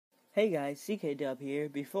Hey guys, CK Dub here.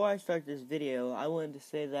 Before I start this video, I wanted to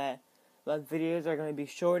say that my videos are going to be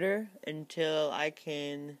shorter until I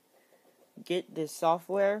can get this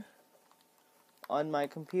software on my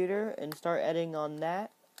computer and start editing on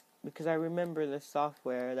that, because I remember this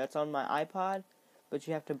software that's on my iPod, but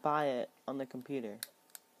you have to buy it on the computer.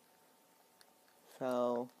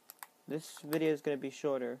 So this video is going to be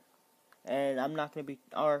shorter, and I am going to be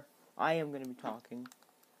talking.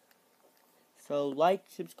 So like,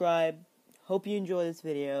 subscribe, hope you enjoy this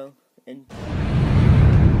video, and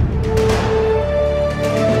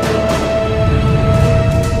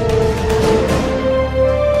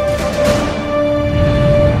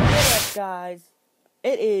what's up guys,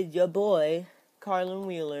 it is your boy, Carlin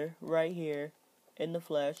Wheeler, right here, in the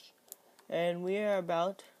flesh, and we are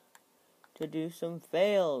about to do some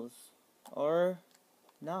fails, or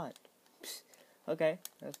not. Okay,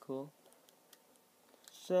 that's cool.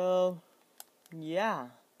 So, yeah.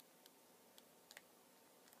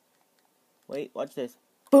 Wait, watch this.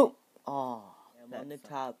 Boom! Aw, I'm on the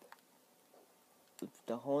top of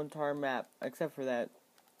the whole entire map, except for that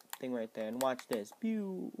thing right there. And watch this.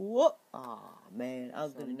 Pew! Whoop! Aw, man, I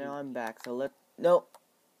was gonna. Now I'm back. So nope.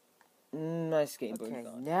 My skateboard's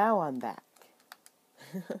gone. Now I'm back.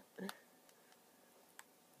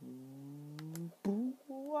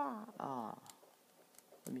 Ah.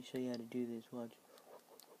 Let me show you how to do this. Watch.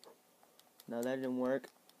 No, that didn't work.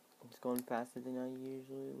 It's going faster than I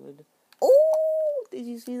usually would. Oh! Did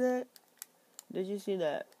you see that? Did you see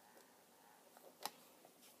that?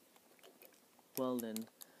 Well then.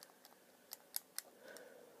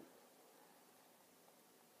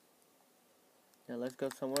 Now let's go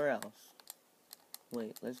somewhere else.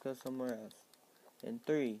 Wait, let's go somewhere else. In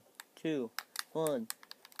 3, 2, 1.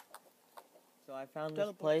 So I found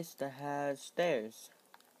this place that has stairs.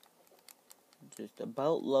 Just a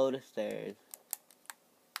boatload of stairs.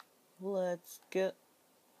 Let's get.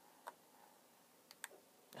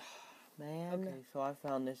 Man. Okay, so I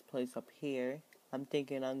found this place up here. I'm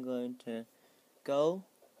thinking I'm going to go,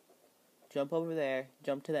 jump over there,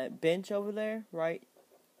 jump to that bench over there, right?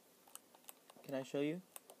 Can I show you?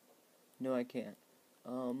 No, I can't.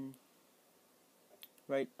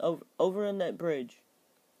 Right over on that bridge.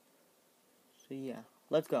 So yeah,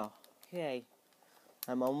 let's go. Okay,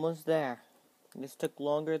 I'm almost there. This took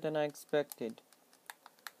longer than I expected.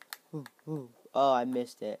 Oh, I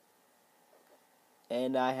missed it.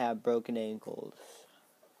 And I have broken ankles.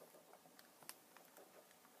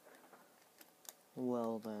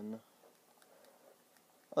 Well then.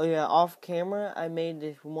 Oh yeah, off camera, I made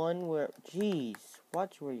this one where, jeez,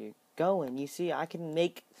 watch where you're going. You see, I can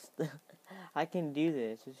I can do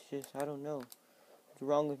this. It's just, I don't know what's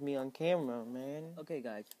wrong with me on camera, man. Okay,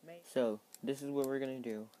 guys, so this is what we're gonna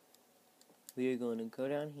do. We are going to go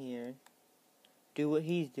down here, do what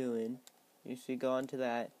he's doing. You see, go onto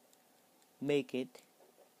that, make it,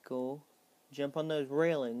 go, jump on those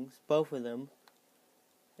railings, both of them,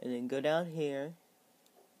 and then go down here.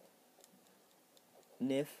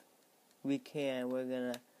 And if we can, we're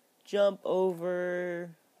gonna jump over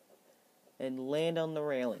and land on the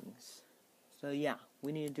railings. So yeah,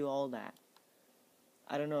 we need to do all that.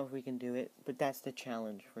 I don't know if we can do it, but that's the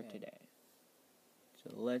challenge for today. So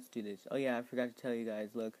let's do this. Oh yeah, I forgot to tell you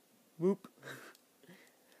guys, look. Whoop. I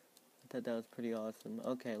thought that was pretty awesome.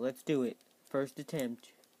 Okay, let's do it. First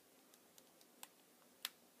attempt.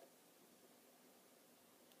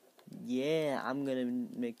 Yeah, I'm gonna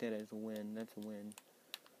make that as a win. That's a win.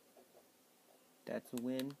 That's a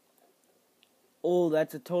win. Oh,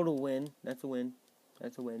 that's a total win. That's a win.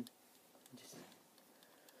 That's a win.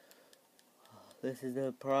 This is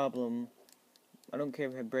the problem. I don't care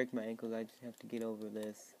if I break my ankles, I just have to get over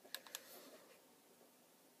this.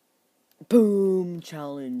 Boom!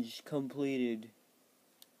 Challenge completed.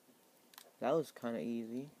 That was kind of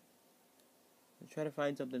easy. Let's try to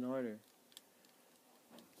find something harder.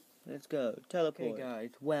 Let's go. Teleport. Okay, guys.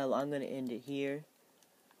 Well, I'm going to end it here.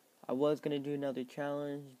 I was going to do another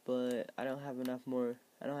challenge, but I don't have enough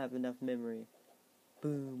memory.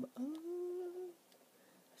 Boom.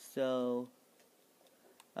 So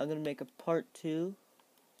I'm going to make a part 2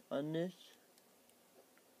 on this.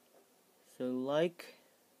 So like,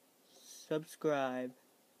 subscribe,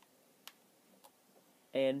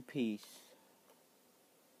 and peace.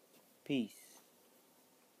 Peace.